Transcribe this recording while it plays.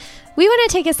We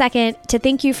want to take a second to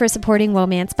thank you for supporting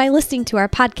Womance by listening to our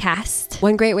podcast.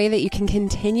 One great way that you can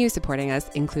continue supporting us,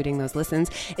 including those listens,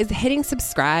 is hitting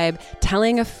subscribe,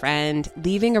 telling a friend,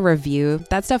 leaving a review.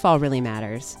 That stuff all really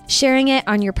matters. Sharing it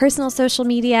on your personal social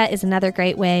media is another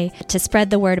great way to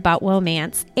spread the word about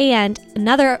Womance. And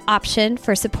another option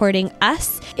for supporting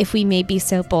us, if we may be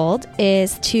so bold,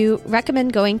 is to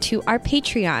recommend going to our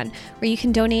Patreon, where you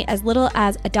can donate as little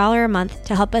as $1 a month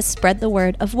to help us spread the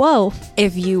word of woe.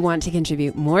 If you want to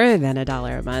contribute more than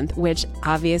 $1 a month, which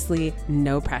obviously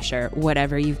no pressure,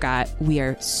 whatever you've got, we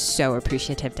are so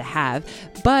appreciative to have.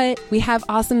 But we have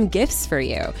awesome gifts for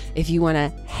you. If you want a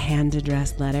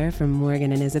hand-addressed letter from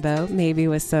Morgan and Isabeau, maybe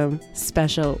with some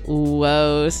special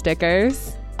whoa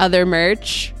stickers, other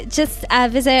merch, just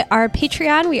visit our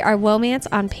Patreon. We are Womance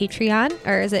on Patreon,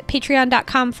 or is it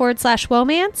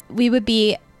patreon.com/Womance? We would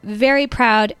be very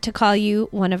proud to call you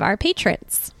one of our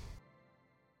patrons.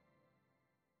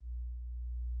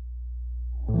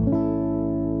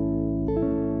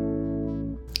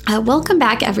 Welcome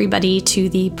back, everybody, to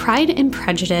the Pride and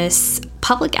Prejudice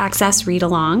public access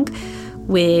read-along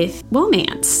with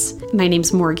Womance. My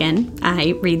name's Morgan.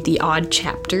 I read the odd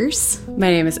chapters. My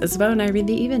name is Isabeau, and I read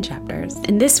the even chapters.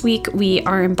 And this week, we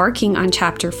are embarking on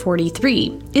chapter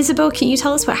 43. Isabeau, can you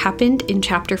tell us what happened in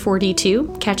chapter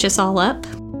 42? Catch us all up.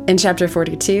 In chapter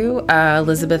 42,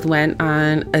 Elizabeth went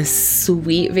on a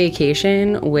sweet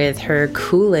vacation with her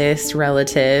coolest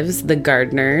relatives, the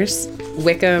Gardners.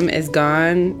 Wickham is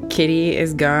gone, Kitty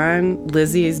is gone,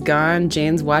 Lizzie is gone,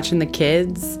 Jane's watching the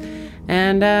kids,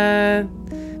 and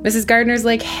Mrs. Gardner's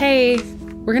like, hey,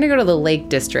 we're going to go to the Lake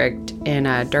District in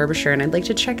Derbyshire, and I'd like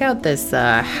to check out this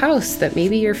house that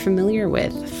maybe you're familiar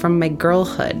with from my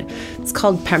girlhood. It's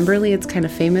called Pemberley. It's kind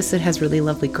of famous. It has really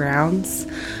lovely grounds.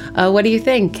 What do you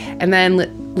think? And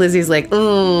then Lizzie's like,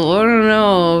 oh, I don't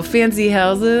know, fancy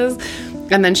houses.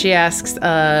 And then she asks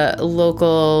a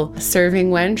local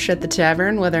serving wench at the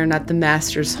tavern whether or not the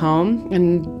master's home.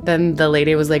 And then the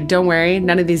lady was like, don't worry,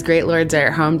 none of these great lords are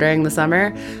at home during the summer.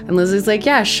 And Lizzie's like,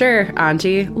 yeah, sure,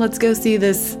 auntie. Let's go see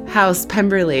this house,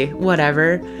 Pemberley,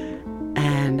 whatever.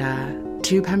 And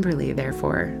to Pemberley,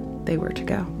 therefore, they were to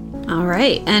go. All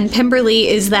right. And Pemberley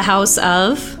is the house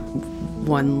of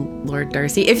one Lord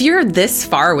Darcy. If you're this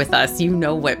far with us, you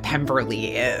know what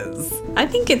Pemberley is. I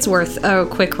think it's worth a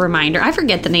quick reminder. I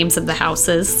forget the names of the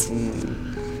houses.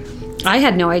 I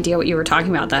had no idea what you were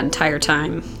talking about that entire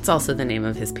time. It's also the name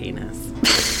of his penis.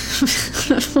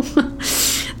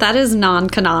 That is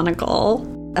non-canonical.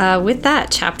 With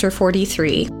that, chapter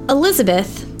 43.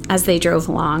 Elizabeth, as they drove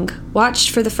along,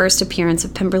 watched for the first appearance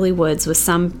of Pemberley Woods with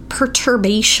some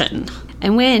perturbation.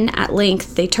 And when, at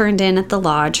length, they turned in at the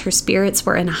lodge, her spirits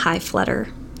were in a high flutter.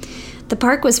 The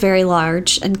park was very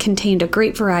large and contained a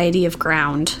great variety of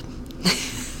ground.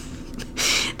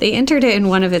 They entered it in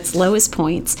one of its lowest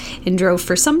points and drove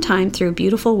for some time through a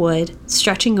beautiful wood,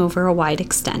 stretching over a wide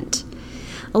extent.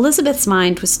 Elizabeth's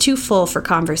mind was too full for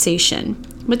conversation,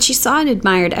 but she saw and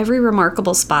admired every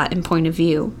remarkable spot and point of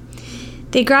view.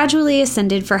 They gradually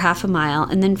ascended for half a mile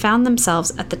and then found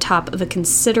themselves at the top of a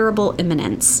considerable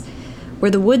eminence,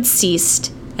 where the wood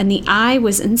ceased, and the eye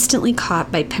was instantly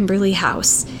caught by Pemberley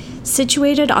House,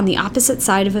 situated on the opposite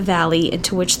side of a valley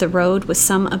into which the road with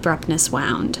some abruptness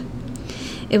wound.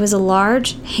 It was a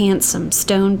large, handsome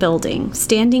stone building,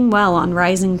 standing well on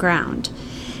rising ground,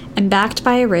 and backed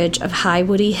by a ridge of high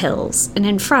woody hills, and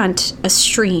in front a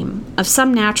stream, of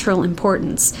some natural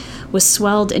importance, was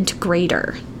swelled into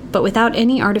greater, but without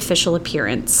any artificial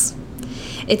appearance.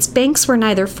 Its banks were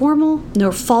neither formal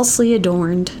nor falsely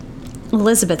adorned.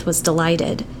 Elizabeth was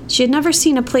delighted. She had never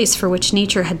seen a place for which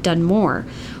nature had done more,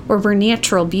 or where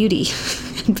natural beauty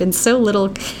had been so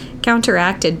little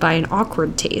counteracted by an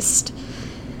awkward taste.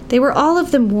 They were all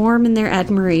of them warm in their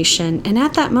admiration, and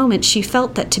at that moment she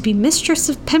felt that to be mistress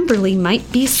of Pemberley might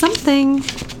be something.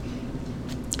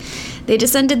 They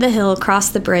descended the hill,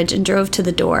 crossed the bridge, and drove to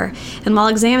the door, and while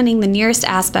examining the nearest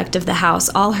aspect of the house,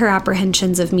 all her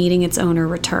apprehensions of meeting its owner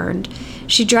returned.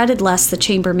 She dreaded lest the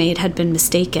chambermaid had been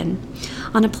mistaken.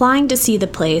 On applying to see the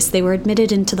place, they were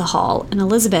admitted into the hall, and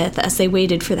Elizabeth, as they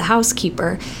waited for the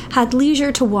housekeeper, had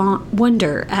leisure to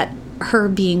wonder at her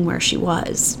being where she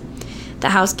was. The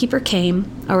housekeeper came,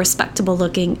 a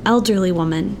respectable-looking, elderly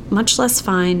woman, much less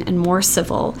fine and more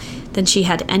civil than she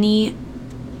had any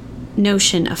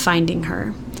notion of finding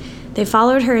her. They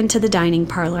followed her into the dining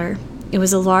parlor. It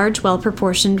was a large,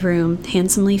 well-proportioned room,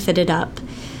 handsomely fitted up.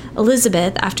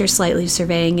 Elizabeth, after slightly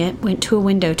surveying it, went to a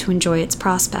window to enjoy its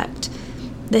prospect.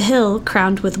 The hill,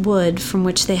 crowned with wood from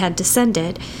which they had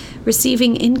descended,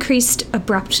 receiving increased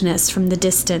abruptness from the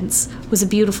distance, was a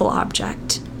beautiful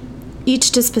object.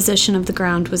 Each disposition of the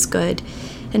ground was good,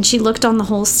 and she looked on the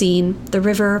whole scene, the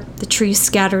river, the trees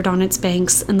scattered on its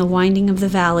banks, and the winding of the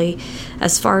valley,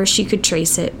 as far as she could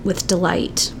trace it, with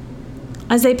delight.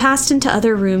 As they passed into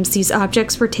other rooms, these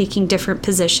objects were taking different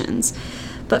positions,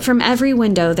 but from every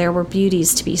window there were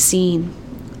beauties to be seen.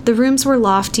 The rooms were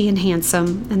lofty and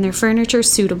handsome, and their furniture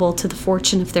suitable to the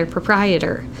fortune of their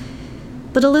proprietor.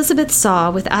 But Elizabeth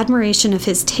saw, with admiration of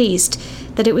his taste,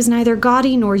 that it was neither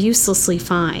gaudy nor uselessly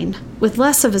fine, with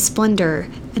less of a splendor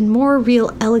and more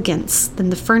real elegance than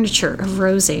the furniture of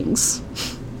Rosings.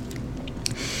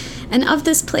 And of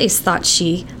this place, thought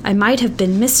she, I might have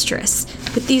been mistress.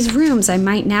 With these rooms I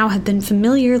might now have been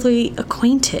familiarly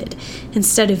acquainted.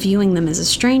 Instead of viewing them as a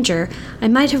stranger, I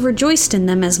might have rejoiced in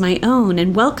them as my own,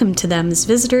 and welcomed to them as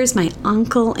visitors my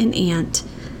uncle and aunt.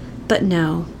 But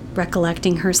no,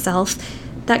 recollecting herself,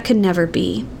 that could never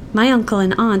be. My uncle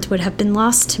and aunt would have been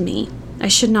lost to me. I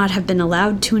should not have been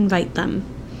allowed to invite them.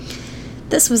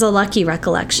 This was a lucky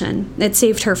recollection. It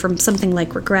saved her from something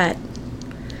like regret.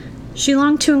 She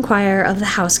longed to inquire of the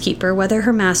housekeeper whether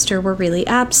her master were really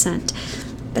absent,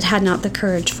 but had not the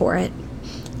courage for it.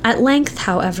 At length,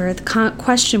 however, the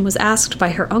question was asked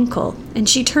by her uncle, and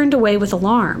she turned away with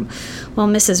alarm, while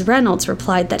Mrs. Reynolds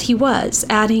replied that he was,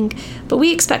 adding, "But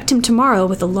we expect him tomorrow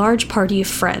with a large party of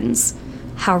friends."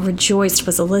 How rejoiced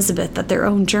was Elizabeth that their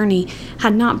own journey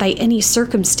had not by any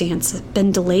circumstance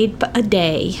been delayed but a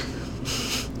day.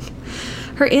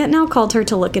 Her aunt now called her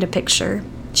to look at a picture.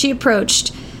 She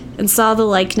approached and saw the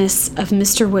likeness of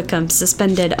Mr. Wickham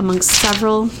suspended amongst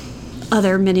several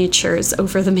other miniatures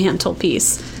over the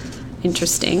mantelpiece.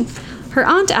 Interesting. Her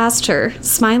aunt asked her,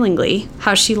 smilingly,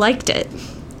 how she liked it.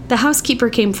 The housekeeper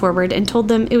came forward and told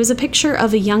them it was a picture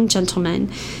of a young gentleman,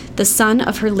 the son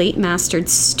of her late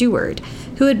master's steward,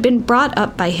 who had been brought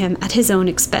up by him at his own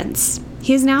expense.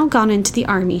 He has now gone into the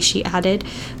army, she added,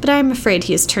 but I am afraid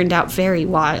he has turned out very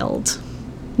wild.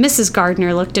 Mrs.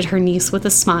 Gardiner looked at her niece with a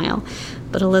smile,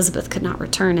 but Elizabeth could not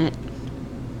return it.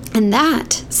 "And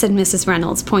that," said Mrs.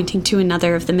 Reynolds, pointing to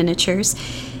another of the miniatures,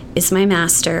 "is my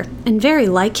master, and very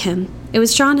like him. It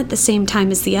was drawn at the same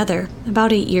time as the other,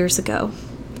 about 8 years ago."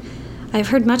 "I have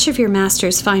heard much of your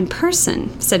master's fine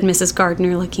person," said Mrs.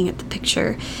 Gardiner, looking at the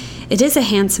picture. "It is a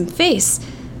handsome face,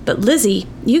 but Lizzie,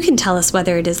 you can tell us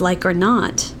whether it is like or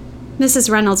not." Mrs.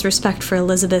 Reynolds' respect for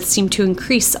Elizabeth seemed to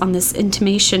increase on this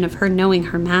intimation of her knowing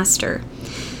her master.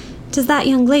 "Does that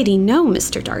young lady know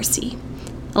Mr. Darcy?"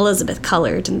 Elizabeth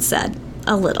colored and said,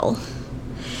 "A little."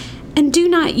 "And do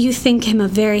not you think him a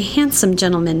very handsome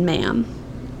gentleman, ma'am?"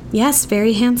 "Yes,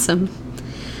 very handsome."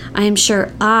 "I am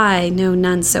sure I know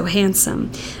none so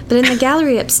handsome, but in the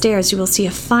gallery upstairs you will see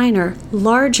a finer,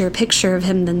 larger picture of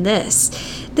him than this.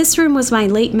 This room was my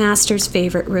late master's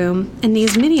favorite room, and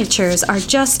these miniatures are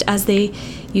just as they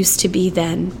used to be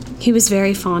then. He was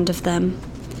very fond of them."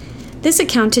 This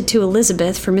accounted to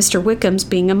Elizabeth for Mr. Wickham's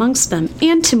being amongst them,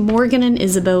 and to Morgan and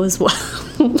Isabeau as well.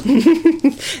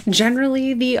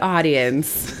 Generally the audience.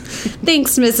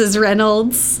 Thanks, Mrs.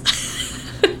 Reynolds.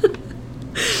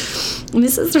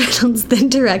 Mrs. Reynolds then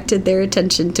directed their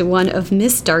attention to one of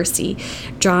Miss Darcy,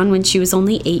 drawn when she was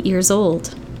only 8 years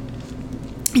old.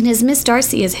 "And is Miss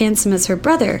Darcy as handsome as her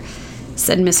brother?"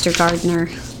 said Mr. Gardiner.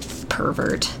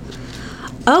 Pervert.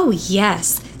 "Oh,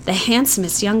 yes, the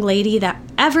handsomest young lady that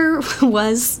ever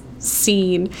was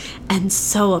seen, and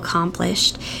so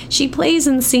accomplished. She plays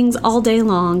and sings all day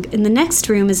long. In the next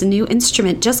room is a new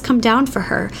instrument just come down for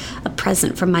her, a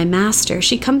present from my master.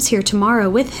 She comes here tomorrow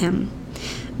with him."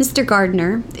 Mr.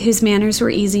 Gardiner, whose manners were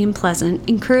easy and pleasant,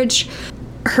 encouraged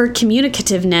her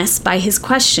communicativeness by his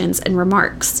questions and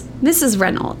remarks. Mrs.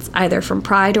 Reynolds, either from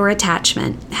pride or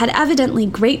attachment, had evidently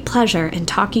great pleasure in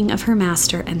talking of her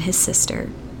master and his sister.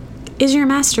 "Is your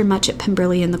master much at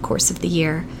Pemberley in the course of the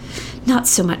year?" "Not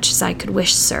so much as I could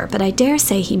wish, sir, but I dare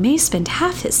say he may spend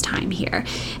half his time here,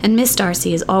 and Miss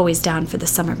Darcy is always down for the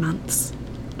summer months."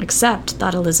 "Except,"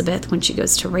 thought Elizabeth, "when she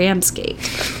goes to Ramsgate."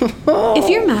 "If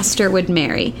your master would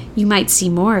marry, you might see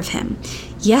more of him."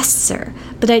 "Yes, sir,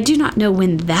 but I do not know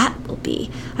when that will be.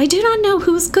 I do not know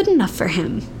who is good enough for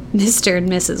him." Mr. and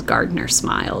Mrs. Gardiner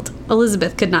smiled.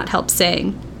 Elizabeth could not help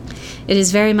saying, "It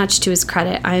is very much to his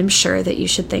credit, I am sure, that you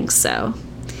should think so."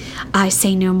 "I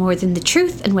say no more than the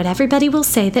truth, and what everybody will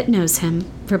say that knows him,"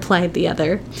 replied the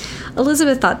other.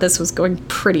 Elizabeth thought this was going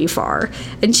pretty far,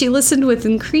 and she listened with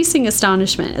increasing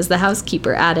astonishment as the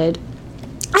housekeeper added,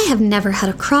 "I have never had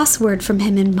a cross word from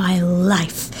him in my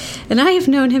life, and I have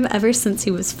known him ever since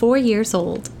he was 4 years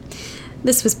old."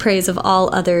 This was praise of all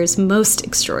others most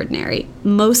extraordinary,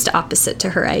 most opposite to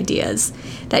her ideas.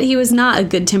 That he was not a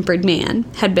good-tempered man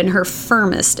had been her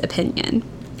firmest opinion.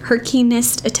 Her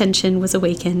keenest attention was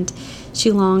awakened.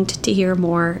 She longed to hear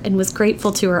more, and was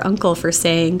grateful to her uncle for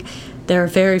saying, "There are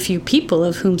very few people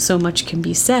of whom so much can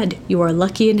be said. You are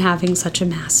lucky in having such a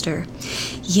master."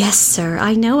 "Yes, sir,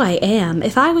 I know I am.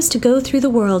 If I was to go through the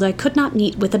world, I could not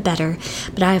meet with a better.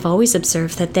 But I have always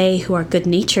observed that they who are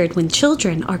good-natured when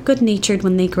children are good-natured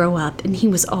when they grow up, and he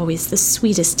was always the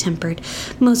sweetest-tempered,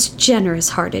 most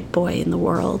generous-hearted boy in the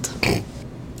world."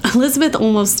 Elizabeth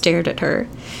almost stared at her.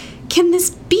 "Can this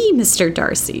be Mr.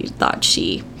 Darcy?" thought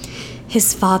she.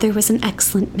 "His father was an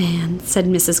excellent man," said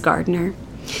Mrs. Gardiner.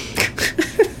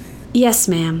 "Yes,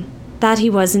 ma'am, that he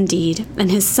was indeed,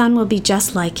 and his son will be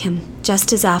just like him,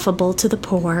 just as affable to the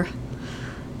poor."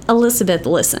 Elizabeth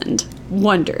listened,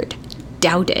 wondered,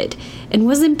 doubted, and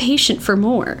was impatient for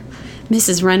more.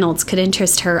 Mrs. Reynolds could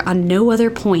interest her on no other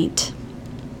point.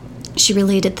 She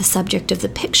related the subject of the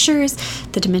pictures,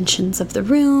 the dimensions of the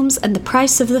rooms, and the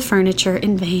price of the furniture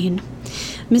in vain.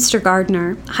 Mr.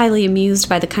 Gardiner, highly amused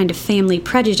by the kind of family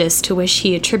prejudice to which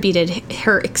he attributed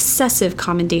her excessive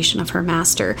commendation of her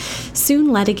master, soon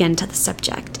led again to the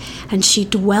subject, and she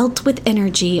dwelt with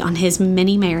energy on his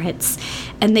many merits,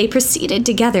 and they proceeded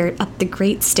together up the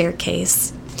great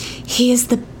staircase. "He is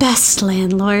the best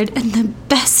landlord and the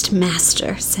best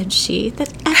master," said she,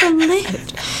 "that ever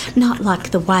lived. Not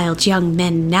like the wild young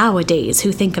men nowadays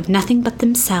who think of nothing but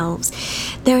themselves.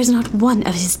 There is not one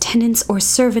of his tenants or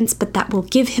servants but that will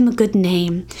give him a good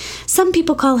name. Some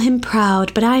people call him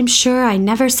proud, but I am sure I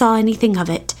never saw anything of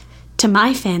it. To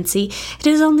my fancy, it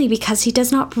is only because he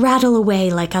does not rattle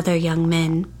away like other young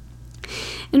men."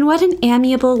 "In what an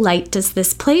amiable light does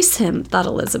this place him?" thought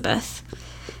Elizabeth.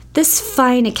 "This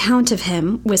fine account of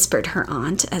him," whispered her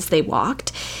aunt as they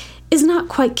walked, "is not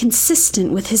quite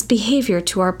consistent with his behavior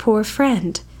to our poor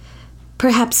friend.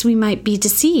 Perhaps we might be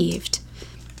deceived.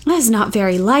 That is not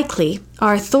very likely.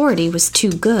 Our authority was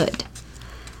too good."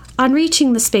 On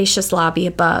reaching the spacious lobby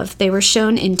above, they were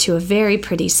shown into a very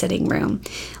pretty sitting room,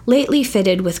 lately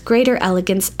fitted with greater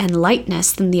elegance and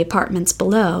lightness than the apartments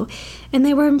below, and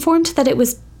they were informed that it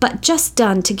was but just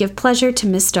done to give pleasure to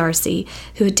Miss Darcy,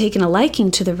 who had taken a liking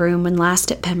to the room when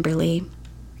last at Pemberley.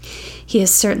 "He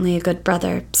is certainly a good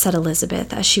brother," said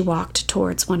Elizabeth as she walked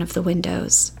towards one of the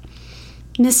windows.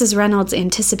 Mrs. Reynolds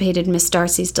anticipated Miss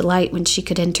Darcy's delight when she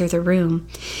could enter the room.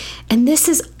 "And this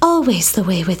is always the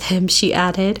way with him," she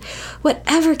added.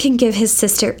 "Whatever can give his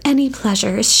sister any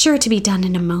pleasure is sure to be done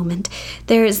in a moment.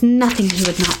 There is nothing he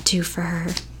would not do for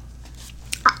her."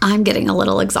 I'm getting a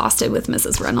little exhausted with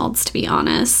Mrs. Reynolds, to be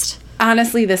honest.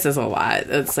 Honestly, this is a lot.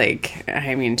 It's like,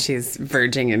 I mean, she's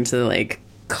verging into like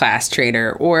class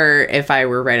traitor. Or if I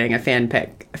were writing a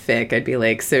fic, I'd be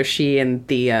like, so she and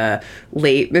the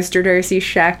late Mr. Darcy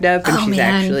shacked up, and she's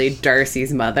actually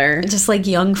Darcy's mother. Just like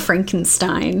young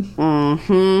Frankenstein.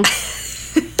 Mm-hmm.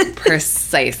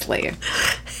 Precisely.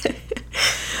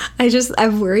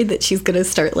 I'm worried that she's going to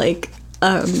start like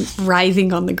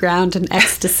writhing on the ground in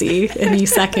ecstasy any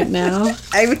second now.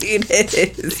 I mean, it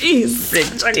is. He's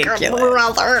ridiculous.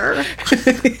 Brother.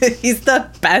 He's the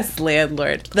best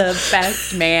landlord, the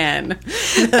best man.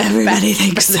 Everybody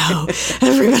thinks so.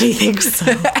 Everybody thinks so.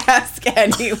 Ask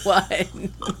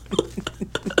anyone.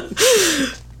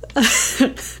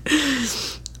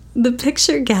 The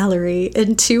picture gallery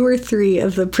and 2 or 3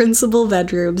 of the principal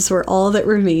bedrooms were all that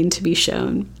remained to be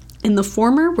shown. In the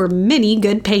former were many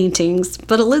good paintings,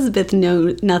 but Elizabeth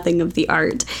knew nothing of the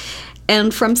art,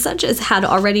 and from such as had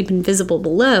already been visible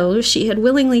below, she had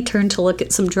willingly turned to look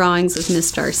at some drawings of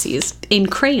Miss Darcy's, in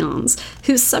crayons,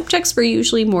 whose subjects were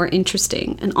usually more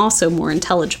interesting and also more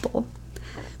intelligible.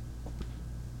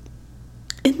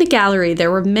 In the gallery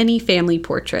there were many family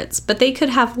portraits, but they could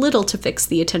have little to fix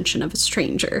the attention of a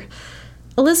stranger.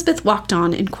 Elizabeth walked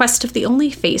on in quest of the only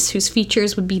face whose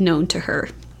features would be known to her.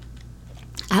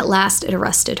 At last it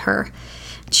arrested her.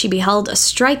 She beheld a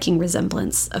striking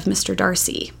resemblance of Mr.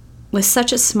 Darcy, with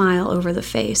such a smile over the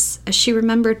face as she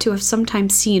remembered to have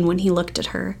sometimes seen when he looked at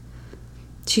her.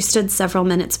 She stood several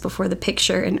minutes before the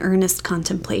picture in earnest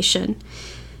contemplation,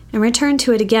 and returned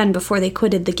to it again before they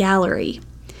quitted the gallery.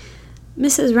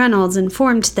 Mrs. Reynolds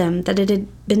informed them that it had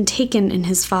been taken in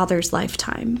his father's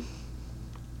lifetime.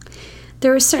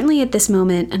 There was certainly at this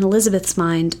moment in Elizabeth's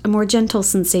mind a more gentle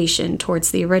sensation towards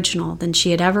the original than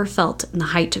she had ever felt in the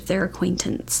height of their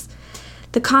acquaintance.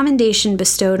 The commendation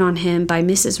bestowed on him by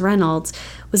Mrs. Reynolds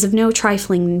was of no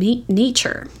trifling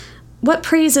nature. What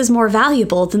praise is more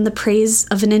valuable than the praise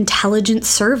of an intelligent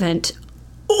servant?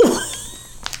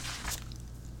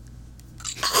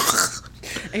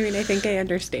 I mean, I think I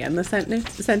understand the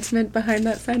sentiment behind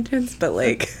that sentence, but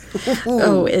like...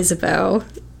 Oh, Isabeau.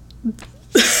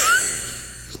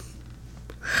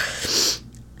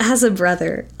 As a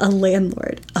brother, a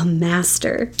landlord, a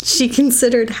master, she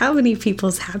considered how many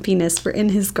people's happiness were in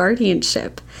his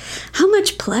guardianship, how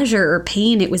much pleasure or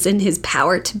pain it was in his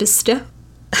power to bestow.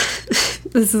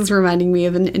 This is reminding me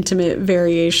of an intimate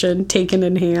variation taken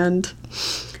in hand.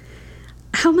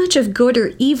 How much of good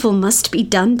or evil must be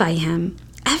done by him?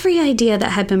 Every idea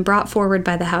that had been brought forward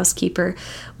by the housekeeper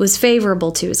was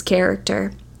favorable to his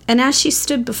character, and as she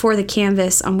stood before the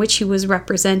canvas on which he was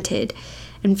represented,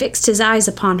 and fixed his eyes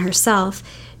upon herself,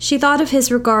 she thought of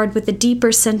his regard with a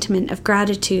deeper sentiment of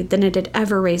gratitude than it had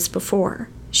ever raised before.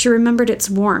 She remembered its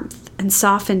warmth, and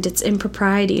softened its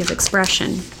impropriety of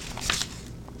expression.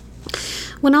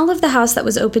 When all of the house that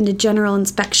was open to general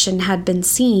inspection had been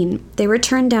seen, they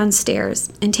returned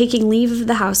downstairs, and taking leave of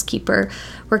the housekeeper,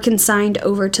 were consigned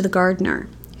over to the gardener,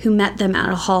 who met them at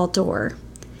a hall door.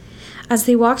 As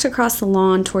they walked across the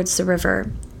lawn towards the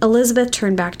river, Elizabeth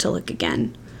turned back to look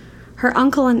again. Her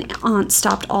uncle and aunt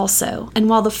stopped also, and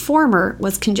while the former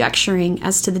was conjecturing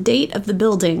as to the date of the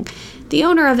building, the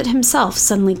owner of it himself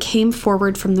suddenly came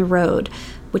forward from the road,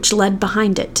 which led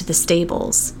behind it to the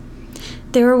stables.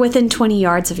 They were within 20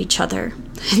 yards of each other,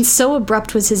 and so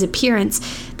abrupt was his appearance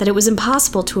that it was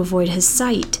impossible to avoid his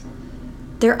sight.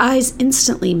 Their eyes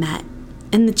instantly met,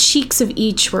 and the cheeks of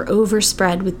each were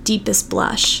overspread with deepest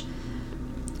blush.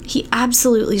 He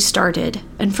absolutely started,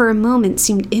 and for a moment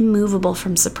seemed immovable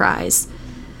from surprise,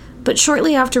 but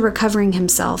shortly after recovering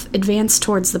himself, advanced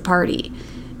towards the party,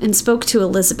 and spoke to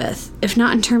Elizabeth, if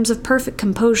not in terms of perfect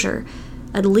composure,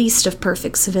 at least of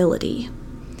perfect civility.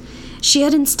 She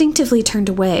had instinctively turned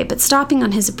away, but stopping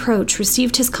on his approach,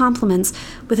 received his compliments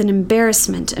with an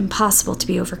embarrassment impossible to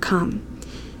be overcome.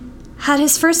 Had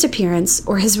his first appearance,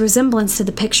 or his resemblance to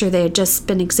the picture they had just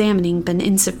been examining, been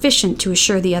insufficient to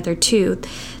assure the other two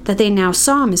that they now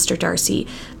saw Mr. Darcy,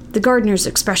 the gardener's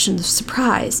expression of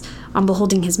surprise on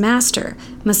beholding his master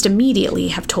must immediately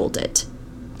have told it.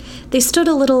 They stood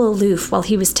a little aloof while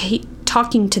he was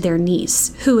talking to their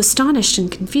niece, who, astonished and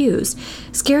confused,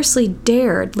 scarcely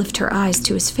dared lift her eyes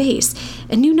to his face,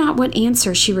 and knew not what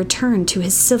answer she returned to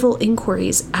his civil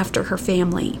inquiries after her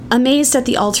family. Amazed at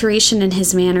the alteration in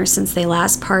his manner since they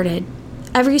last parted,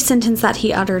 every sentence that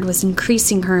he uttered was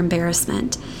increasing her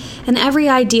embarrassment, and every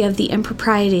idea of the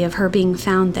impropriety of her being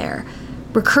found there,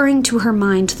 recurring to her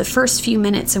mind the first few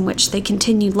minutes in which they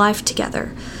continued life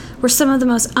together, were some of the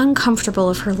most uncomfortable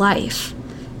of her life.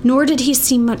 Nor did he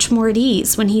seem much more at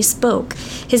ease when he spoke.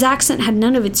 His accent had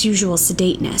none of its usual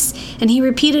sedateness, and he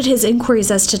repeated his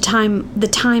inquiries as to the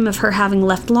time of her having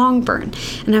left Longbourn,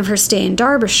 and of her stay in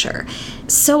Derbyshire,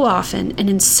 so often and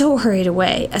in so hurried a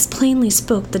way as plainly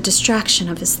spoke the distraction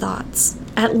of his thoughts.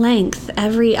 At length,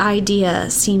 every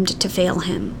idea seemed to fail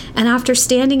him, and after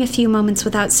standing a few moments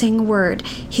without saying a word,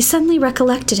 he suddenly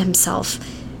recollected himself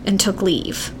and took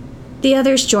leave. The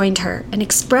others joined her and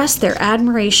expressed their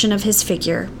admiration of his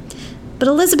figure. But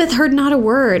Elizabeth heard not a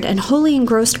word, and wholly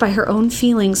engrossed by her own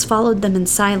feelings, followed them in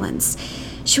silence.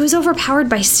 She was overpowered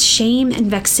by shame and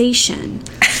vexation.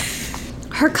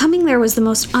 Her coming there was the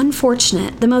most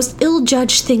unfortunate, the most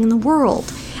ill-judged thing in the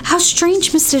world. How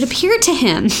strange must it appear to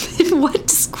him? In what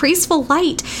disgraceful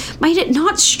light might it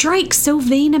not strike so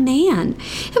vain a man?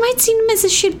 It might seem to him as if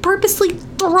she had purposely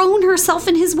thrown herself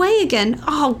in his way again.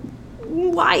 Oh,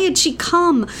 why had she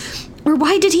come? Or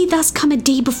why did he thus come a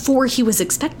day before he was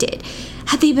expected?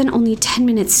 Had they been only 10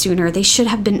 minutes sooner, they should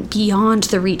have been beyond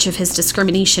the reach of his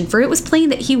discrimination, for it was plain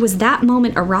that he was that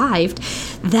moment arrived,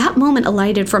 that moment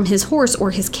alighted from his horse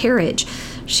or his carriage.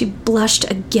 She blushed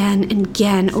again and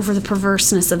again over the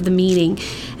perverseness of the meeting,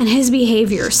 and his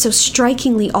behavior so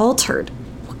strikingly altered.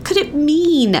 What could it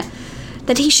mean?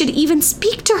 That he should even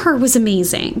speak to her was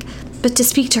amazing. But to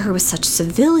speak to her with such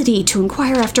civility, to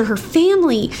inquire after her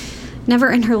family.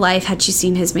 Never in her life had she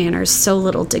seen his manners so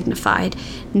little dignified.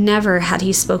 Never had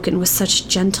he spoken with such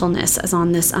gentleness as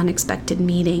on this unexpected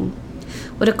meeting.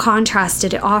 What a contrast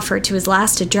did it offer to his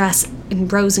last address in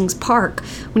Rosings Park,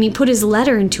 when he put his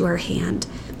letter into her hand.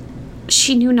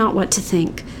 She knew not what to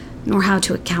think, nor how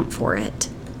to account for it.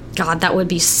 God, that would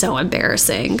be so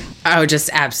embarrassing. Oh, just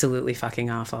absolutely fucking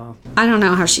awful. I don't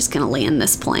know how she's going to land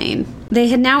this plane. They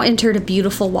had now entered a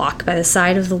beautiful walk by the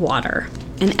side of the water,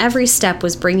 and every step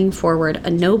was bringing forward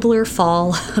a nobler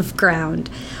fall of ground,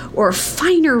 or a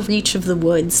finer reach of the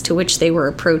woods to which they were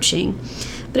approaching.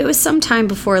 But it was some time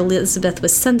before Elizabeth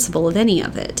was sensible of any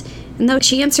of it, and though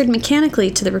she answered mechanically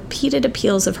to the repeated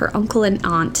appeals of her uncle and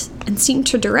aunt, and seemed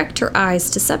to direct her eyes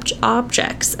to such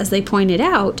objects as they pointed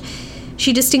out,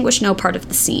 she distinguished no part of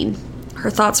the scene. Her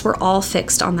thoughts were all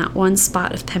fixed on that one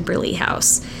spot of Pemberley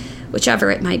House, whichever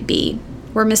it might be,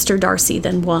 where Mr. Darcy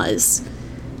then was.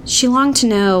 She longed to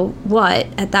know what,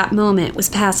 at that moment, was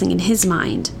passing in his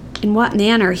mind, in what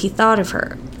manner he thought of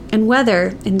her, and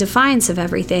whether, in defiance of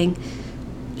everything,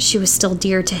 she was still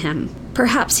dear to him.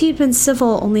 Perhaps he had been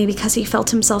civil only because he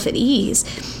felt himself at ease,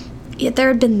 yet there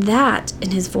had been that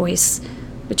in his voice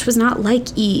which was not like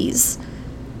ease.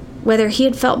 Whether he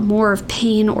had felt more of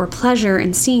pain or pleasure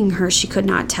in seeing her, she could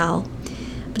not tell,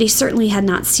 but he certainly had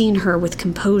not seen her with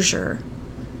composure.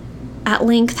 At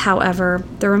length, however,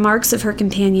 the remarks of her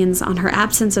companions on her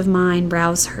absence of mind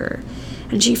roused her,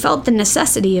 and she felt the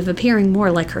necessity of appearing more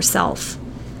like herself.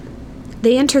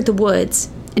 They entered the woods,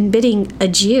 and bidding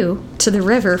adieu to the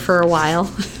river for a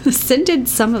while, ascended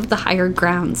some of the higher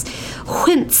grounds,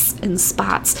 whence, in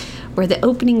spots where the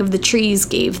opening of the trees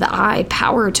gave the eye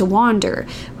power to wander,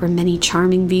 were many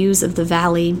charming views of the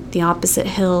valley, the opposite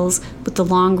hills, with the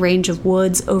long range of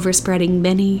woods overspreading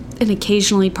many, and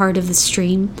occasionally part of the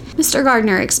stream. Mr.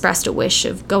 Gardner expressed a wish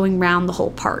of going round the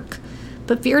whole park,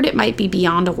 but feared it might be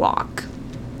beyond a walk.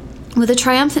 With a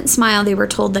triumphant smile, they were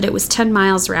told that it was 10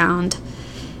 miles round.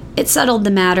 It settled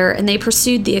the matter, and they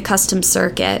pursued the accustomed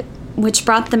circuit, which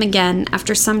brought them again,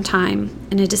 after some time,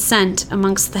 in a descent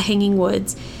amongst the hanging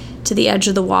woods, to the edge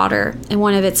of the water, in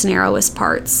one of its narrowest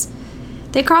parts.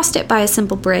 They crossed it by a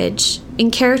simple bridge,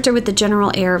 in character with the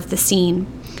general air of the scene.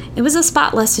 It was a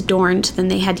spot less adorned than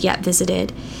they had yet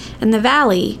visited, and the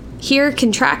valley, here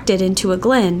contracted into a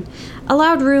glen,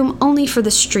 allowed room only for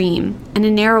the stream, and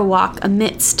a narrow walk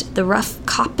amidst the rough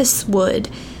coppice wood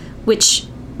which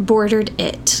bordered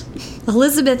it.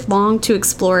 Elizabeth longed to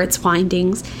explore its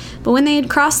windings, but when they had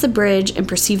crossed the bridge and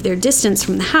perceived their distance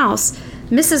from the house,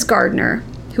 Mrs. Gardner,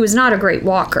 who was not a great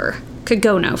walker, could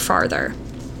go no farther,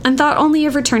 and thought only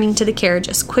of returning to the carriage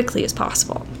as quickly as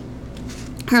possible.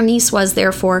 Her niece was,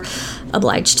 therefore,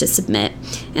 obliged to submit,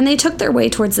 and they took their way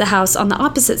towards the house on the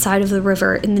opposite side of the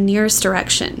river in the nearest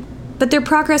direction. But their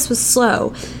progress was slow,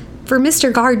 for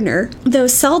Mr. Gardner, though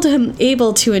seldom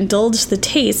able to indulge the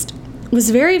taste, was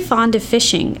very fond of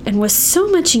fishing, and was so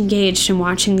much engaged in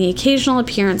watching the occasional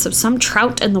appearance of some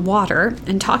trout in the water,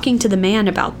 and talking to the man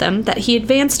about them, that he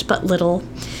advanced but little.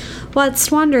 Whilst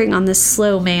wandering on this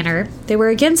slow manner, they were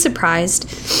again surprised,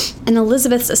 and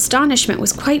Elizabeth's astonishment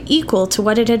was quite equal to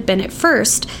what it had been at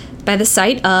first, by the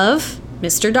sight of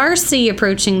Mr. Darcy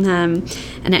approaching them,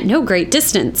 and at no great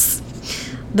distance.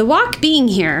 The walk being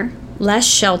here, less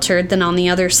sheltered than on the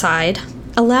other side,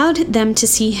 allowed them to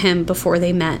see him before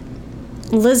they met.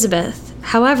 Elizabeth,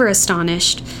 however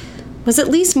astonished, was at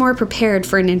least more prepared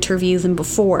for an interview than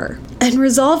before, and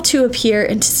resolved to appear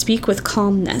and to speak with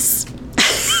calmness.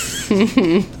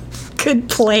 Good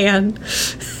plan.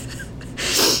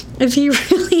 If he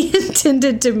really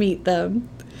intended to meet them.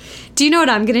 Do you know what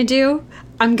I'm going to do?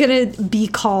 I'm going to be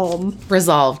calm.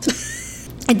 Resolved.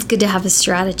 It's good to have a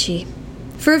strategy.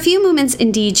 For a few moments,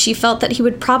 indeed, she felt that he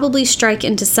would probably strike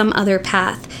into some other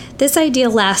path. This idea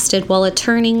lasted while a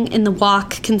turning in the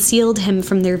walk concealed him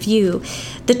from their view.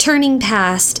 The turning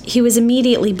past, he was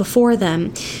immediately before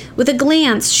them. With a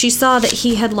glance, she saw that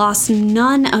he had lost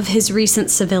none of his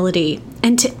recent civility,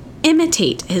 and to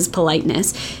imitate his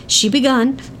politeness, she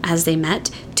begun, as they met,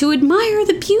 to admire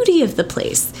the beauty of the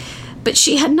place. But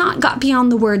she had not got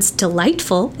beyond the words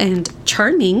delightful and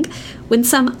charming when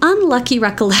some unlucky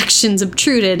recollections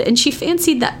obtruded, and she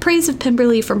fancied that praise of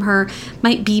Pemberley from her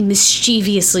might be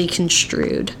mischievously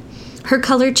construed. Her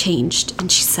color changed,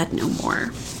 and she said no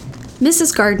more.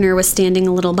 Mrs. Gardner was standing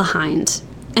a little behind,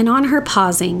 and on her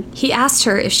pausing, he asked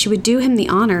her if she would do him the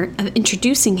honor of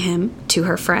introducing him to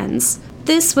her friends.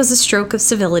 This was a stroke of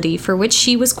civility for which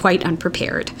she was quite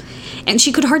unprepared, and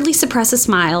she could hardly suppress a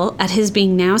smile at his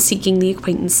being now seeking the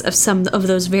acquaintance of some of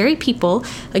those very people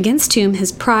against whom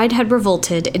his pride had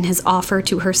revolted in his offer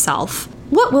to herself.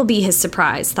 What will be his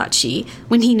surprise, thought she,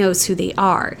 when he knows who they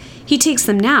are? He takes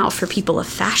them now for people of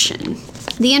fashion.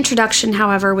 The introduction,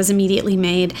 however, was immediately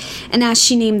made, and as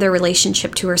she named their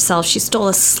relationship to herself, she stole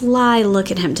a sly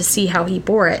look at him to see how he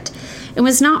bore it, and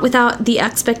was not without the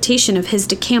expectation of his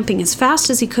decamping as fast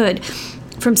as he could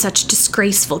from such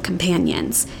disgraceful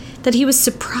companions. That he was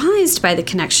surprised by the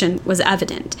connection was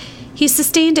evident. He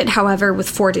sustained it, however, with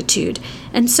fortitude,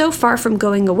 and so far from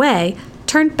going away,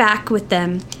 turned back with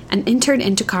them and entered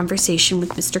into conversation with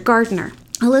Mr. Gardner.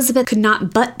 Elizabeth could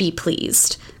not but be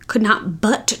pleased, could not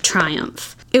but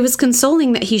triumph. It was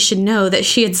consoling that he should know that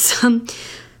she had some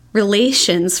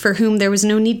relations for whom there was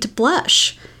no need to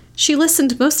blush. She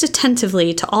listened most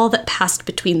attentively to all that passed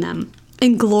between them,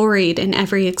 and gloried in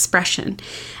every expression,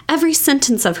 every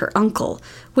sentence of her uncle,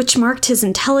 which marked his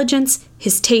intelligence,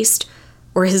 his taste,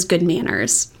 or his good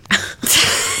manners.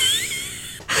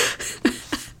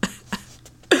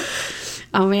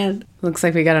 Oh, man. Looks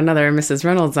like we got another Mrs.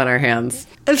 Reynolds on our hands.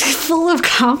 Full of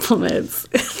compliments.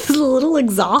 It's a little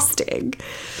exhausting.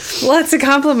 Lots of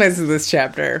compliments in this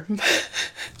chapter.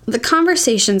 The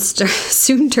conversation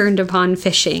soon turned upon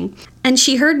fishing, and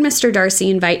she heard Mr. Darcy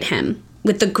invite him,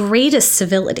 with the greatest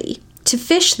civility, to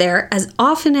fish there as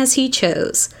often as he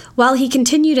chose, while he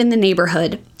continued in the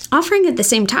neighborhood, offering at the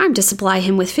same time to supply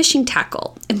him with fishing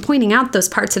tackle and pointing out those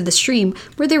parts of the stream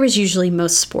where there was usually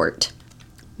most sport.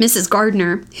 Mrs.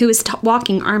 Gardner, who was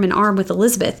walking arm in arm with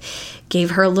Elizabeth,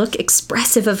 gave her a look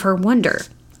expressive of her wonder.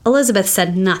 Elizabeth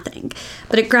said nothing,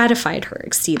 but it gratified her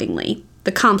exceedingly.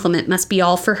 The compliment must be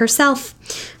all for herself.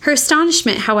 Her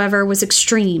astonishment, however, was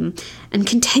extreme, and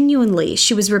continually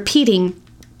she was repeating,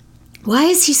 "Why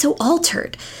is he so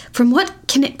altered? From what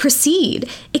can it proceed?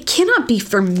 It cannot be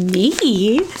for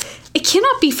me. It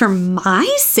cannot be for my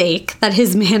sake that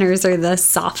his manners are thus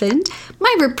softened.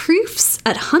 My reproofs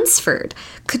at Hunsford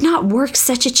could not work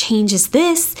such a change as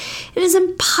this. It is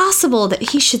impossible that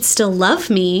he should still love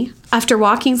me." After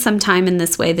walking some time in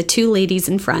this way, the two ladies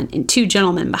in front and two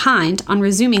gentlemen behind, on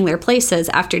resuming their places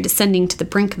after descending to the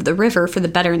brink of the river for the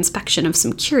better inspection of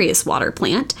some curious water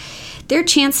plant, there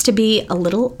chanced to be a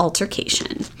little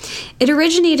altercation. It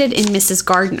originated in Mrs.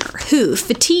 Gardner, who,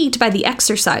 fatigued by the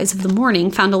exercise of the morning,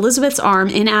 found Elizabeth's arm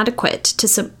inadequate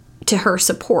to her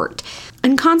support,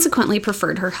 and consequently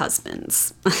preferred her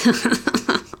husband's.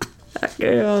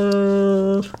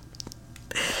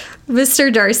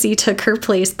 Mr. Darcy took her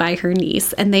place by her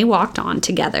niece, and they walked on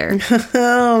together.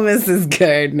 Oh, Mrs.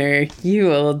 Gardner,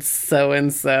 you old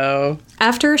so-and-so.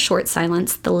 After a short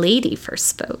silence, the lady first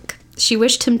spoke. She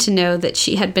wished him to know that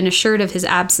she had been assured of his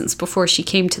absence before she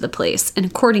came to the place, and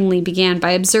accordingly began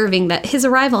by observing that his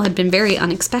arrival had been very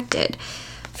unexpected.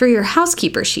 "For your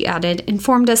housekeeper," she added,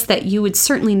 "informed us that you would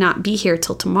certainly not be here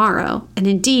till tomorrow, and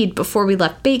indeed, before we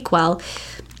left Bakewell,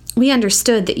 we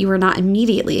understood that you were not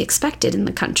immediately expected in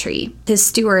the country. His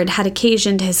steward had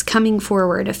occasioned his coming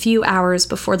forward a few hours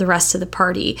before the rest of the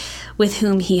party with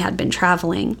whom he had been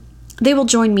traveling. They will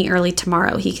join me early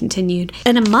tomorrow," he continued,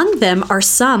 "and among them are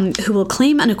some who will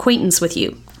claim an acquaintance with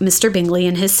you, Mr. Bingley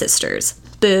and his sisters."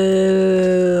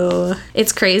 Boo.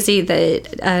 It's crazy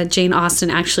that Jane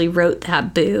Austen actually wrote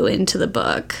that boo into the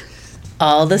book.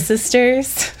 All the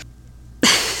sisters?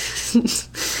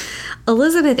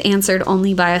 Elizabeth answered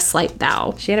only by a slight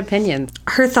bow. She had opinions.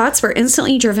 Her thoughts were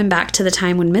instantly driven back to the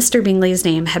time when Mr. Bingley's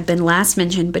name had been last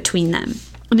mentioned between them,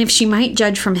 and if she might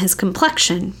judge from his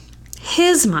complexion,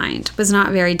 his mind was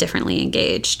not very differently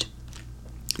engaged.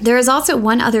 "There is also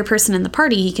one other person in the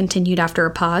party," he continued after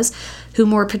a pause, "who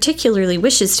more particularly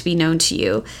wishes to be known to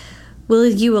you. Will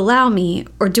you allow me,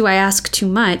 or do I ask too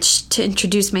much, to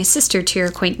introduce my sister to your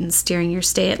acquaintance during your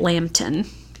stay at Lambton?"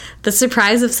 The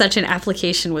surprise of such an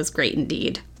application was great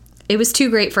indeed. It was too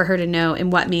great for her to know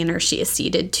in what manner she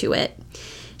acceded to it.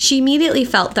 She immediately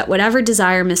felt that whatever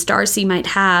desire Miss Darcy might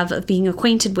have of being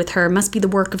acquainted with her must be the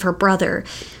work of her brother,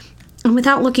 and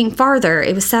without looking farther,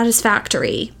 it was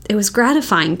satisfactory. It was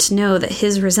gratifying to know that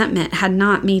his resentment had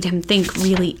not made him think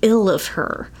really ill of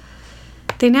her.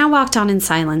 They now walked on in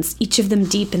silence, each of them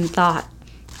deep in thought.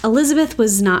 Elizabeth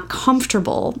was not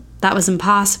comfortable, that was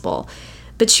impossible,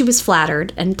 but she was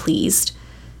flattered and pleased.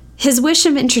 His wish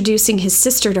of introducing his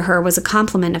sister to her was a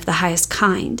compliment of the highest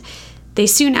kind. They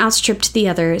soon outstripped the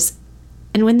others,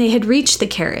 and when they had reached the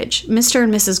carriage, Mr.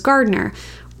 and Mrs. Gardner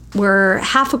were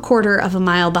half a quarter of a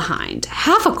mile behind.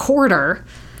 Half a quarter?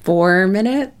 4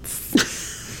 minutes?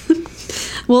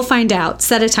 We'll find out.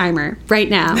 Set a timer right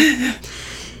now.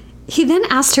 He then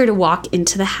asked her to walk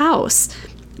into the house,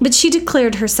 but she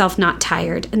declared herself not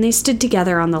tired, and they stood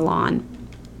together on the lawn.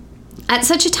 At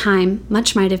such a time,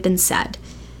 much might have been said,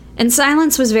 and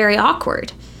silence was very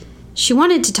awkward. She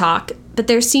wanted to talk, but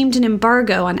there seemed an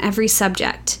embargo on every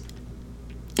subject.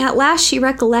 At last she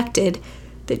recollected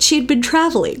that she had been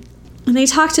traveling, and they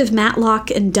talked of Matlock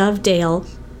and Dovedale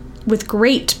with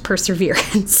great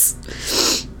perseverance.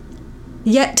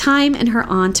 Yet time and her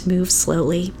aunt moved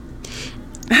slowly.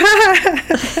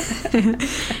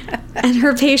 And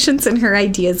her patience and her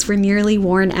ideas were nearly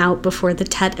worn out before the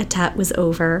tete-a-tete was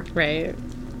over. Right.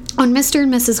 On Mr.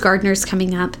 and Mrs. Gardner's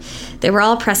coming up, they were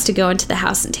all pressed to go into the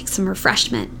house and take some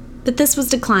refreshment. But this was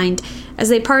declined, as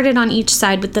they parted on each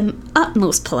side with the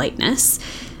utmost politeness.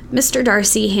 Mr.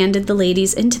 Darcy handed the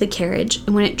ladies into the carriage,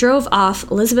 and when it drove off,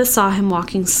 Elizabeth saw him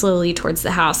walking slowly towards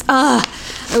the house. Ugh!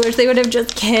 I wish they would have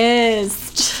just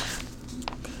kissed.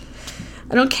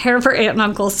 I don't care if her aunt and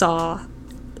uncle saw.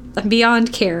 I'm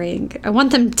beyond caring. I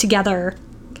want them together.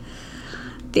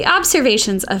 The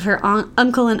observations of her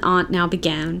uncle and aunt now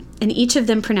began, and each of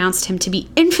them pronounced him to be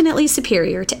infinitely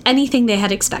superior to anything they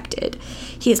had expected.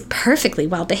 He is perfectly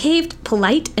well behaved,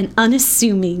 polite, and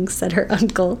unassuming, said her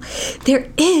uncle.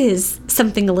 There is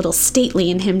something a little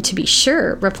stately in him, to be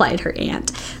sure, replied her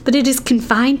aunt, but it is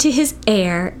confined to his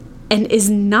air and is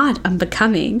not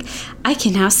unbecoming. I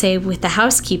can now say with the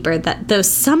housekeeper that though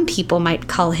some people might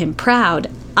call him proud,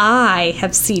 I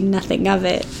have seen nothing of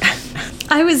it.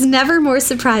 I was never more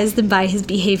surprised than by his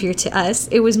behavior to us.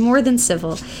 It was more than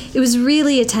civil. It was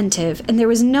really attentive, and there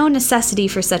was no necessity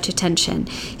for such attention.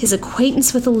 His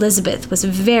acquaintance with Elizabeth was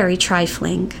very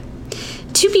trifling.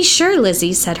 To be sure,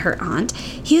 Lizzie, said her aunt,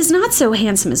 he is not so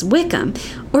handsome as Wickham,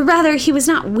 or rather, he was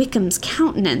not Wickham's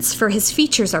countenance, for his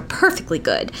features are perfectly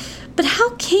good. But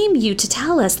how came you to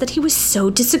tell us that he was so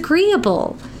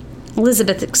disagreeable?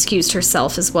 Elizabeth excused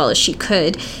herself as well as she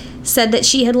could, said that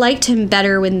she had liked him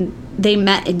better when they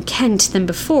met in Kent than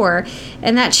before,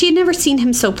 and that she had never seen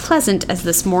him so pleasant as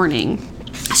this morning.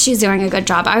 She's doing a good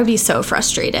job. I would be so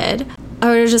frustrated. I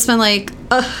would have just been like,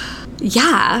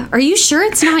 yeah, are you sure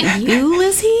it's not you,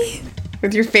 Lizzie?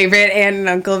 With your favorite aunt and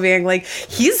uncle being like,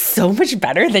 he's so much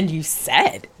better than you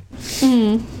said.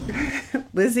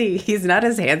 Lizzie, he's not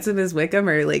as handsome as Wickham,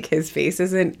 or like his face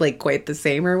isn't like quite the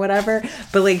same or whatever,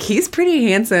 but like he's pretty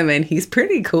handsome and he's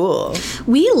pretty cool.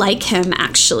 We like him,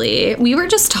 actually. We were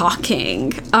just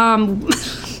talking. Oh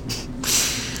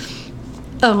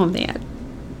man.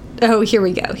 Oh, here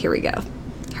we go.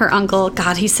 Her uncle,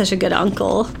 God, he's such a good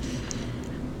uncle.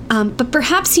 But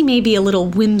perhaps he may be a little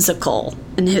whimsical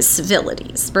in his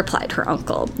civilities, replied her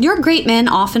uncle. Your great men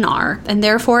often are, and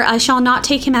therefore I shall not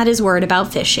take him at his word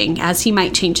about fishing, as he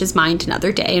might change his mind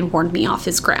another day and warn me off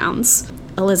his grounds.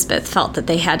 Elizabeth felt that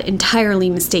they had entirely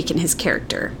mistaken his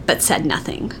character, but said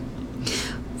nothing.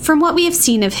 From what we have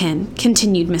seen of him,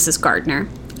 continued Mrs. Gardiner,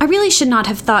 I really should not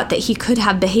have thought that he could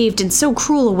have behaved in so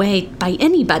cruel a way by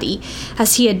anybody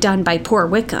as he had done by poor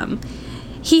Wickham.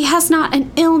 He has not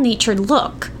an ill-natured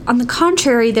look. On the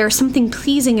contrary, there is something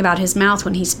pleasing about his mouth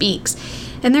when he speaks,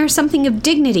 and there is something of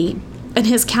dignity in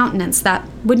his countenance that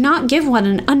would not give one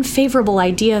an unfavorable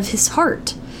idea of his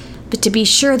heart. But to be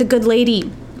sure, the good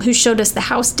lady who showed us the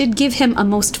house did give him a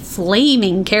most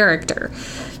flaming character.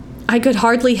 I could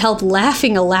hardly help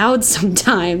laughing aloud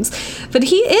sometimes, but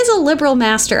he is a liberal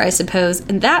master, I suppose,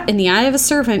 and that, in the eye of a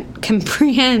servant,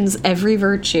 comprehends every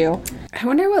virtue. I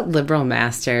wonder what liberal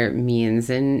master means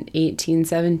in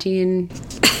 1817.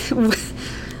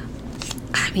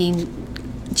 I mean,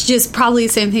 just probably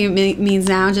the same thing it means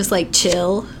now, just like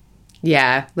chill.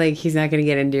 Yeah, like he's not going to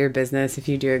get into your business if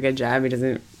you do a good job. He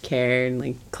doesn't care, and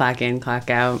like clock in, clock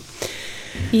out.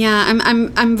 Yeah,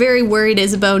 I'm very worried,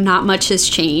 Isabeau. Not much has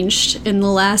changed in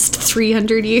the last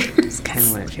 300 years. That's kind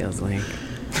of what it feels like.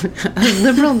 A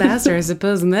liberal master, I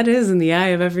suppose, and that is in the eye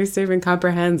of every servant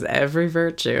comprehends every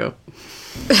virtue.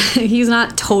 He's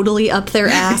not totally up their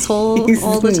asshole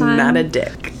all the time. Not a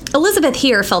dick. Elizabeth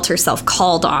here felt herself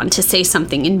called on to say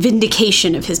something in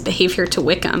vindication of his behavior to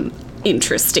Wickham.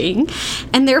 Interesting.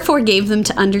 And therefore gave them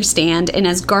to understand in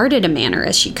as guarded a manner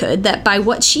as she could that by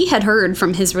what she had heard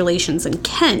from his relations in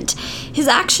Kent, his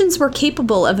actions were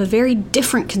capable of a very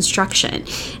different construction,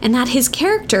 and that his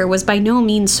character was by no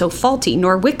means so faulty,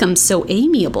 nor Wickham so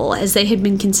amiable as they had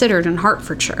been considered in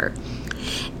Hertfordshire.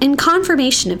 In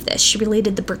confirmation of this, she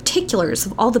related the particulars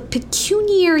of all the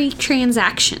pecuniary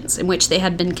transactions in which they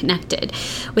had been connected,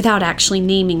 without actually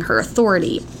naming her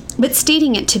authority, but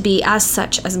stating it to be as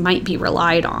such as might be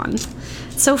relied on.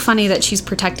 It's so funny that she's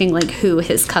protecting, like, who?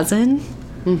 His cousin?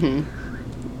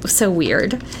 Mm-hmm. So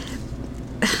weird.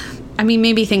 I mean,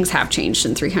 maybe things have changed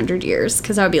in 300 years,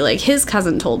 because I would be like, his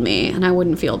cousin told me, and I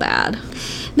wouldn't feel bad.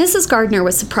 Mrs. Gardiner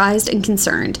was surprised and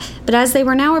concerned, but as they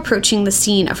were now approaching the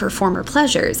scene of her former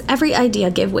pleasures, every idea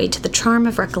gave way to the charm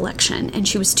of recollection, and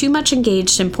she was too much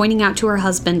engaged in pointing out to her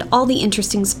husband all the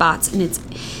interesting spots in its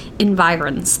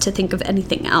environs to think of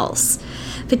anything else.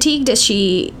 Fatigued as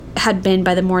she had been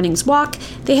by the morning's walk,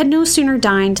 they had no sooner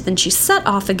dined than she set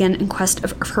off again in quest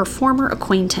of her former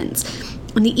acquaintance,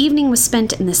 and the evening was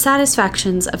spent in the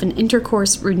satisfactions of an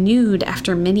intercourse renewed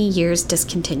after many years'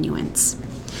 discontinuance.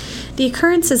 The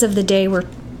occurrences of the day were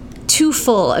too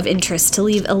full of interest to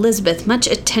leave Elizabeth much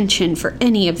attention for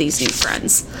any of these new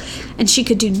friends, and she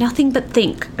could do nothing but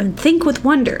think, and think with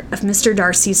wonder, of Mr.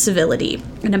 Darcy's civility,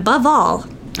 and above all,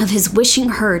 of his wishing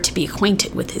her to be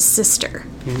acquainted with his sister.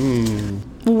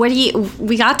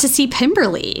 We got to see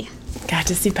Pemberley.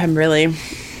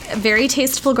 Very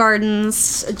tasteful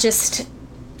gardens, just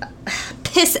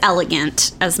piss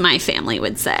elegant, as my family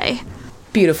would say.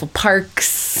 Beautiful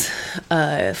parks,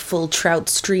 full trout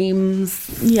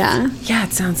streams. Yeah. Yeah,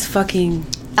 it sounds fucking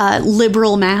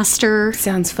liberal master.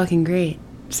 Sounds fucking great.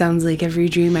 Sounds like every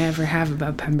dream I ever have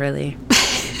about Pemberley.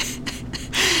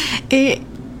 It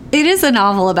is a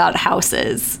novel about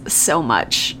houses so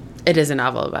much. It is a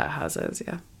novel about houses,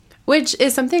 yeah. Which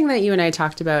is something that you and I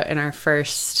talked about in our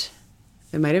first...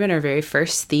 It might have been our very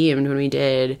first themed when we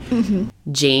did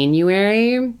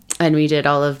January, and we did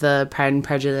all of the Pride and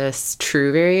Prejudice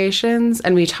true variations,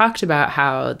 and we talked about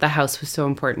how the house was so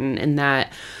important in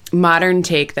that modern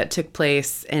take that took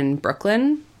place in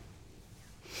Brooklyn.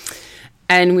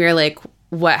 And we were like,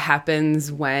 what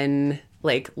happens when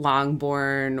like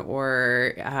Longbourn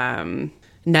or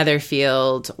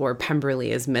Netherfield or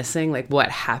Pemberley is missing? Like, what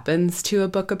happens to a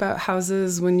book about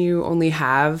houses when you only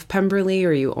have Pemberley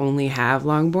or you only have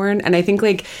Longbourn? And I think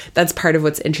like that's part of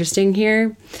what's interesting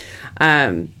here,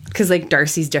 because like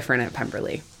Darcy's different at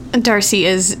Pemberley. Darcy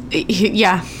is,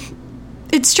 yeah.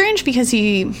 It's strange because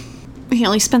he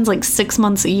only spends like 6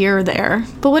 months a year there.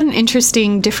 But what an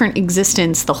interesting different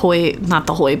existence the hoi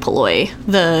polloi,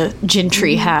 the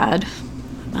gentry had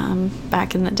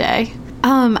back in the day.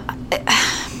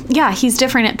 Yeah, he's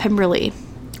different at Pemberley.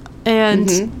 And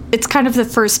it's kind of the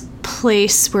first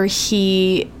place where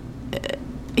he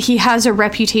has a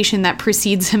reputation that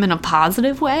precedes him in a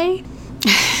positive way.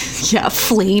 Yeah,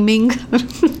 flaming.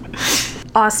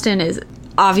 Austen is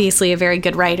obviously a very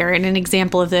good writer, and an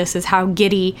example of this is how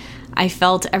giddy I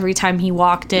felt every time he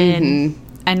walked in,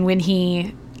 and when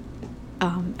he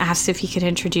asked if he could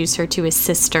introduce her to his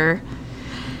sister.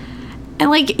 And,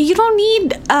 like, you don't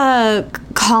need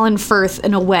Colin Firth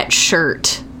in a wet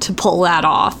shirt to pull that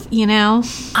off, you know?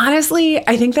 Honestly,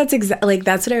 I think that's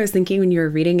that's what I was thinking when you were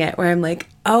reading it, where I'm like,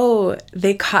 oh,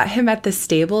 they caught him at the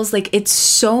stables. Like, it's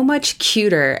so much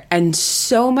cuter and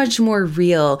so much more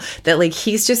real that, like,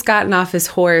 he's just gotten off his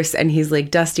horse and he's,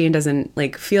 like, dusty and doesn't,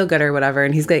 like, feel good or whatever.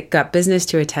 And he's, like, got business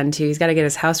to attend to. He's got to get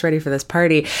his house ready for this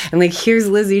party. And, like, here's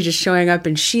Lizzie just showing up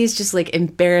and she's just, like,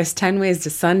 embarrassed 10 ways to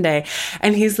Sunday.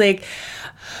 And he's, like...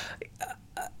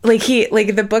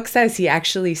 the book says he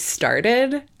actually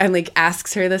started and, like,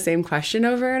 asks her the same question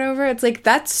over and over. It's, like,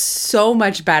 that's so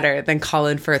much better than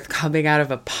Colin Firth coming out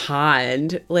of a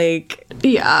pond. Like...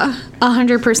 Yeah,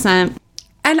 100%.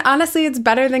 And honestly, it's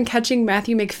better than catching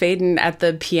Matthew McFadden at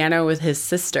the piano with his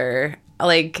sister.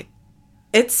 Like,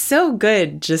 it's so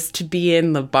good just to be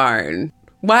in the barn.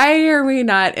 Why are we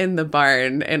not in the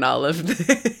barn in all of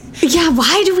this? Yeah,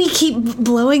 why do we keep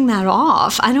blowing that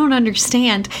off? I don't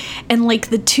understand. And,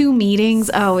 like, the two meetings,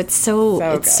 it's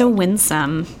so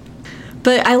winsome.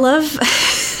 But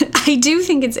I do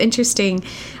think it's interesting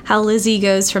how Lizzie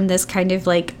goes from this kind of,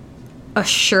 like,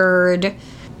 assured,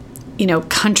 you know,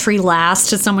 country lass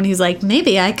to someone who's like,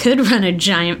 maybe I could run a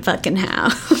giant fucking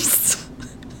house.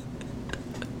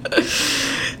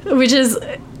 Which is,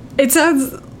 it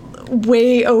sounds...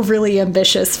 way overly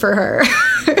ambitious for her.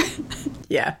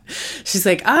 Yeah. She's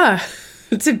like,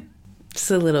 it's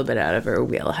a little bit out of her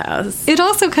wheelhouse. It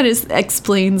also kind of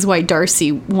explains why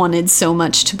Darcy wanted so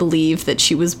much to believe that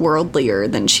she was worldlier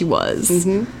than she was.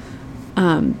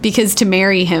 Because to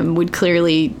marry him would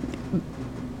clearly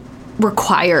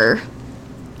require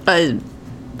a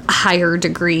higher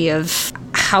degree of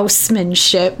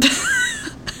housemanship.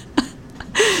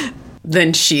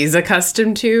 Than she's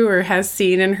accustomed to or has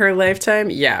seen in her lifetime.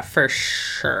 Yeah, for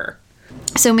sure.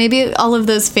 So maybe all of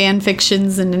those fan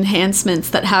fictions and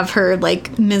enhancements that have her,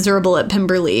 like, miserable at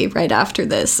Pemberley right after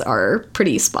this are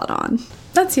pretty spot on.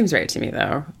 That seems right to me,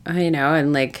 though. You know,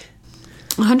 and, like...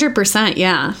 100%,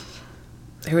 yeah.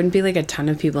 There wouldn't be, like, a ton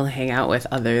of people to hang out with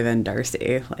other than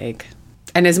Darcy. Like...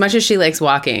 And as much as she likes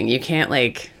walking, you can't,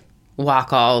 like,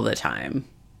 walk all the time.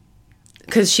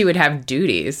 Because she would have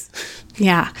duties.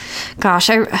 Yeah. Gosh,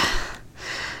 I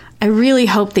really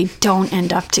hope they don't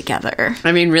end up together.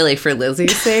 I mean, really, for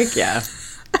Lizzie's sake, yeah.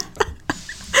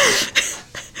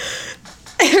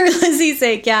 For Lizzie's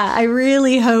sake, yeah. I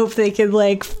really hope they could,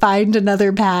 like, find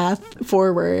another path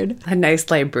forward. A nice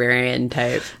librarian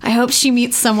type. I hope she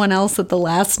meets someone else at the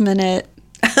last minute.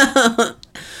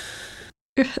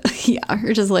 Yeah,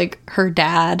 or just, like, her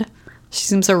dad. She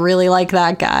seems to really like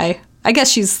that guy. I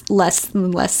guess she's less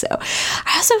and less so.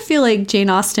 I also feel like Jane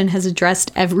Austen has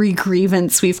addressed every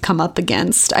grievance we've come up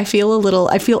against. I feel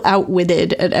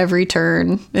outwitted at every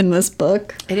turn in this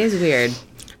book. It is weird.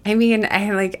 I mean,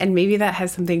 and maybe that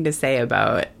has something to say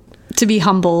about... To be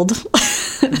humbled.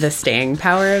 The staying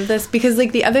power of this. Because,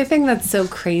 like, the other thing that's so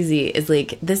crazy is,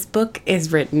 like, this book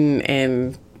is written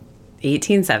in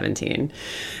 1817.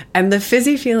 And the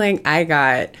fizzy feeling I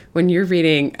got when you're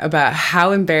reading about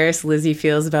how embarrassed Lizzie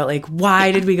feels about, like,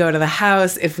 why did we go to the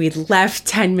house? If we'd left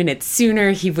 10 minutes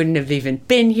sooner, he wouldn't have even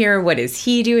been here. What is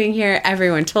he doing here?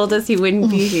 Everyone told us he wouldn't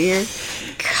be here.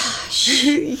 Gosh.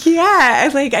 Yeah.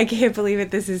 Like, I can't believe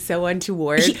it. This is so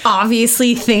untoward. He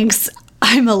obviously thinks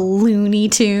I'm a Looney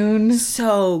Tune.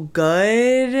 So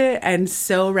good and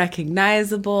so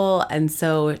recognizable and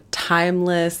so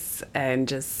timeless and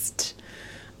just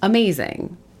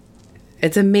amazing.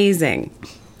 It's amazing.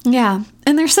 Yeah.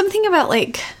 And there's something about,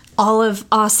 like, all of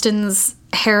Austen's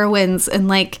heroines and,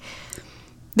 like,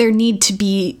 their need to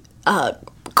be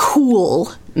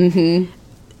cool. Mm-hmm.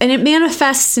 And it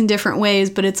manifests in different ways,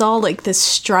 but it's all, like, this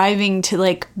striving to,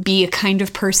 like, be a kind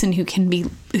of person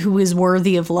who is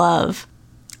worthy of love.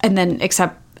 And then,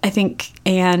 except I think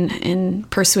Anne in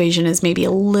Persuasion is maybe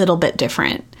a little bit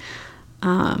different.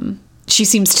 She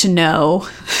seems to know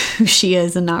who she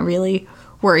is and not really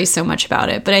worry so much about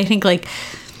it. But I think, like,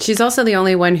 she's also the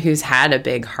only one who's had a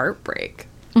big heartbreak.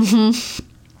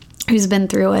 Mm-hmm. Who's been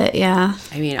through it, yeah.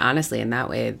 I mean, honestly, in that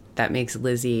way, that makes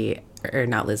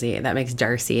that makes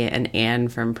Darcy and Anne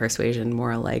from Persuasion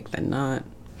more alike than not.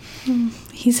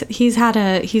 He's had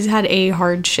a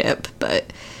hardship,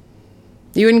 but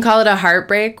you wouldn't call it a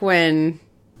heartbreak when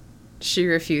she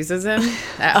refuses him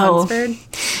at Hunsford?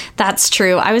 That's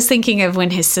true. I was thinking of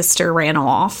when his sister ran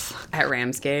off. At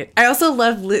Ramsgate. I also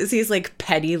love Lizzie's, like,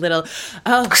 petty little,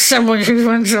 someone who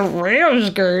went to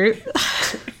Ramsgate.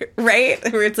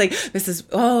 Right? Where it's like,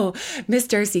 Miss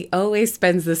Darcy always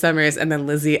spends the summers, and then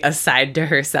Lizzie aside to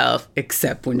herself,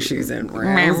 except when she's in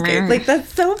Ramsgate. Like,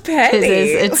 that's so petty.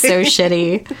 It's so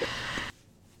shitty.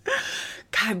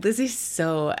 God, Lizzie's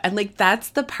and, like, that's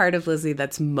the part of Lizzie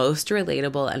that's most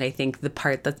relatable, and I think the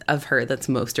part of her that's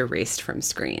most erased from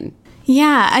screen.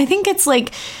 Yeah, I think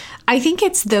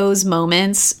it's those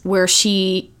moments where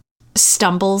she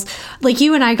stumbles. Like,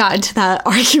 you and I got into that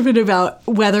argument about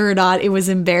whether or not it was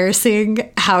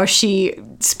embarrassing how she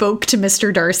spoke to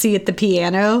Mr. Darcy at the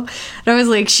piano. And I was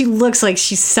like, she looks like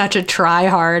she's such a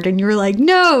try-hard. And you were like,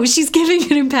 no, she's giving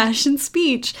an impassioned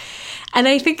speech. And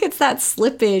I think it's that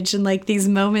slippage and, like, these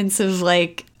moments of,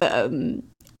 like,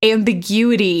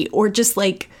 ambiguity or just,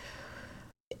 like,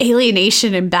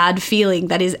 alienation and bad feeling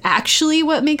that is actually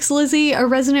what makes Lizzie a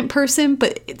resonant person.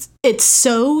 But it's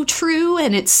so true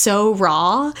and it's so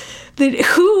raw that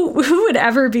who would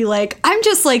ever be like, I'm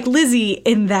just like Lizzie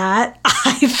in that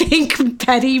I think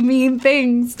petty, mean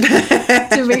things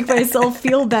to make myself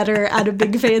feel better at a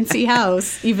big fancy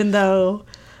house, even though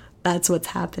that's what's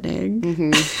happening.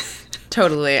 Mm-hmm.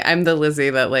 Totally. I'm the Lizzie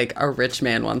that, like, a rich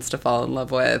man wants to fall in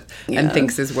love with and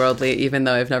thinks is worldly, even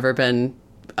though I've never been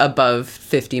above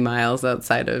 50 miles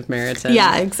outside of Meryton.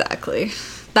 Yeah, exactly.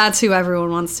 That's who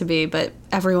everyone wants to be, but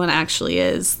everyone actually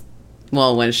is.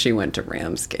 Well, when she went to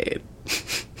Ramsgate.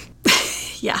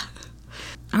 Yeah.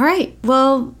 All right.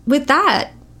 Well, with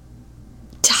that,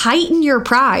 tighten your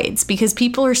prides, because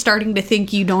people are starting to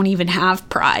think you don't even have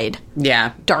pride.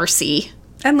 Yeah. Darcy.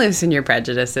 And loosen your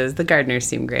prejudices. The Gardners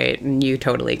seem great, and you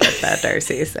totally get that,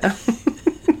 Darcy, so.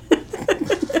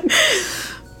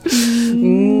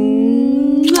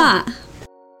 Mwah.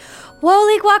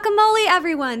 Woly guacamole,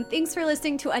 everyone! Thanks for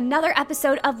listening to another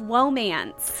episode of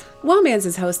Womance. Womance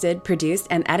is hosted, produced,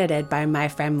 and edited by my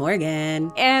friend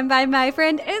Morgan. And by my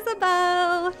friend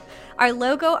Isabel. Our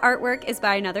logo artwork is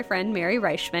by another friend, Mary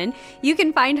Reichman. You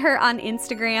can find her on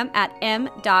Instagram at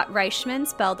m.reichman,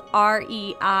 spelled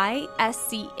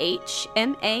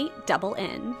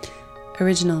REISCHMANN.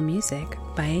 Original music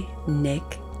by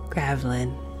Nick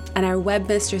Gravlin. And our web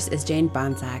mistress is Jane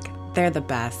Bonsack. They're the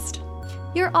best.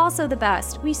 You're also the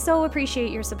best. We so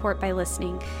appreciate your support by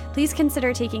listening. Please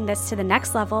consider taking this to the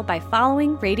next level by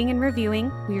following, rating, and reviewing.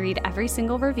 We read every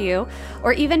single review.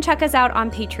 Or even check us out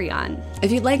on Patreon.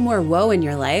 If you'd like more woe in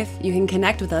your life, you can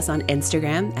connect with us on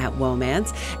Instagram at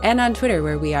Womance and on Twitter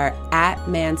where we are at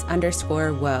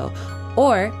 @mance_woe.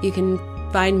 Or you can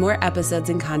find more episodes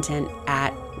and content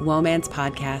at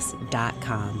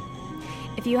womancepodcast.com.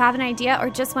 If you have an idea or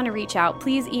just want to reach out,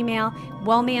 please email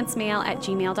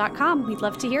womancemail@gmail.com. We'd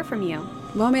love to hear from you.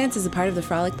 Womance is a part of the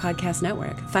Frolic Podcast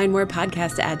Network. Find more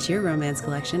podcasts to add to your romance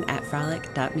collection at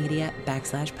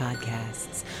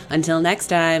frolic.media/podcasts. Until next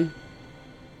time.